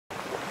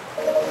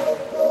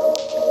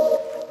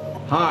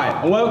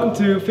Hi, and welcome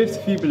to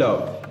 50 Feet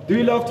Below. Do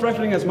you love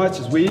traveling as much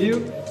as we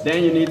do?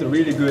 Then you need a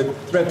really good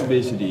travel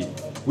BCD.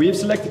 We have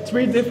selected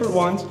 3 different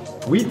ones.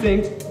 We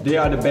think they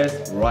are the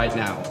best right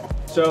now.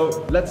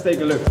 So let's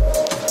take a look.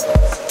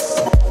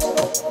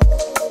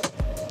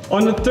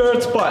 On the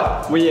 3rd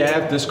spot we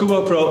have the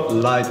Scuba Pro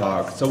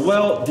Lighthawk. It's a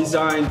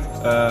well-designed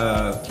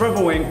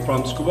travel wing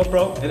from Scuba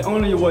Pro. It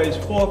only weighs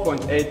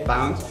 4.8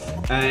 pounds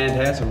and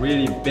has a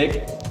really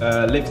big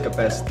lift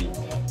capacity.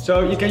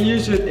 So you can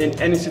use it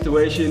in any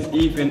situation,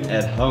 even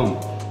at home.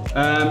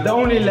 The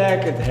only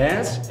lag it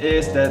has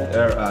is that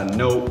there are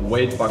no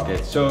weight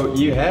pockets. So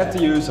you have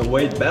to use a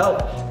weight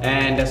belt,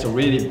 and that's a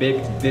really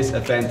big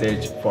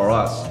disadvantage for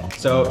us.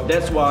 So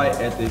that's why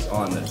it is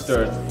on the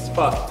 3rd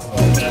spot.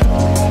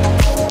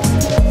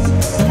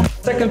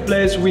 Second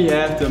place we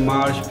have the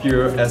Mars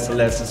Pure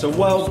SLS. It's a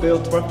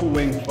well-built travel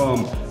wing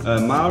from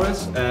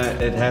Mars.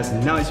 It has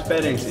nice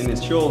paddings in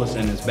its shoulders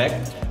and its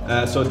back.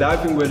 So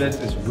diving with it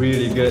is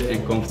really good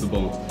and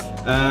comfortable.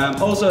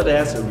 Also it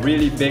has a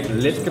really big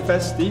lift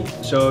capacity,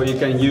 so you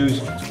can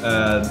use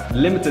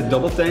limited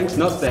double tanks,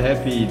 not the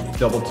heavy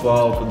double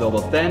 12 or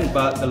double 10,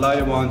 but the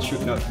lighter one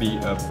should not be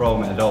a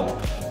problem at all.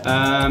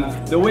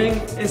 The wing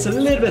is a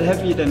little bit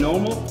heavier than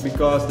normal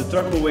because the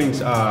trucker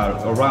wings are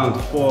around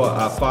 4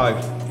 or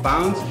 5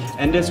 pounds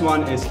and this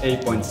one is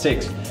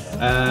 8.6.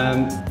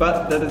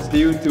 But that is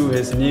due to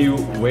his new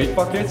weight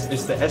pockets.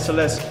 It's the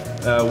SLS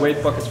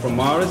weight pockets from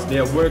Mars. They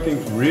are working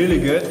really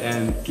good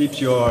and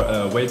keeps your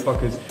weight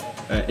pockets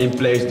in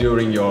place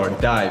during your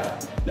dive.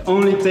 The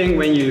only thing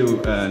when you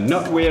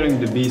not wearing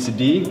the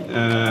BCD,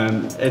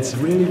 it's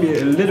really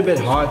a little bit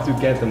hard to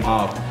get them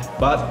off,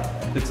 but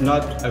it's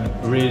not a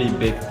really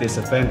big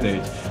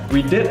disadvantage.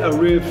 We did a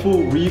really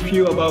full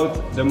review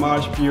about the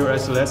Mars Pure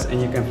SLS and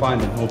you can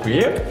find it over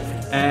here.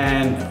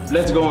 And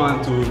let's go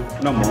on to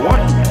number 1.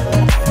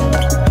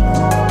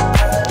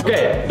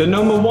 Okay, the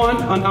number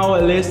 1 on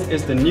our list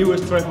is the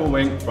newest travel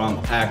wing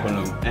from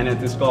Aqualung, and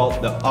it is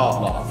called the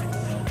Outlaw.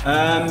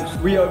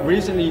 We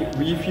recently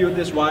reviewed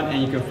this one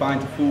and you can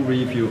find the full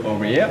review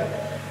over here.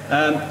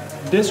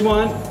 This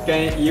one,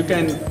 you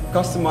can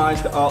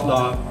customize the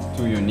Outlaw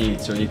to your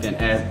needs. So you can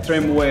add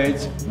trim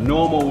weights,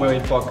 normal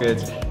weight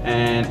pockets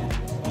and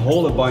a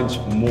whole bunch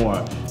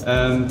more.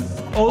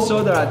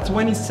 Also there are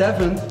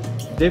 27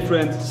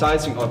 different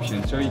sizing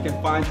options, so you can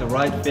find the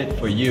right fit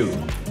for you.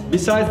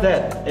 Besides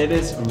that, it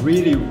is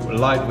really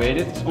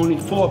lightweighted. It's only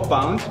 4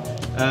 pounds,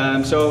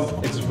 so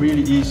it's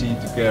really easy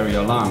to carry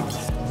along.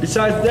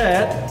 Besides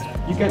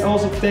that, you can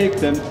also take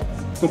them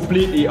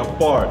completely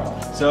apart.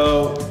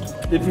 So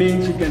it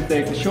means you can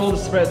take the shoulder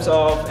straps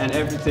off and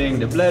everything.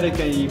 The bladder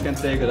you can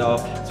take it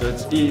off. So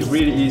it's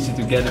really easy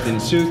to get it in a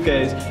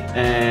suitcase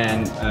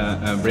and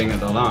bring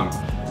it along.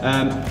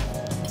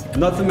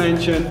 Not to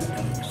mention,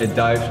 it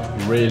dives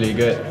really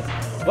good.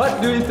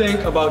 What do you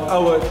think about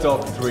our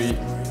top 3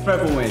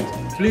 travel wings?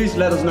 Please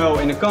let us know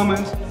in the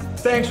comments.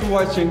 Thanks for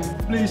watching.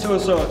 Please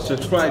also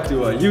subscribe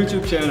to our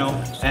YouTube channel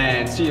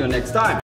and see you next time.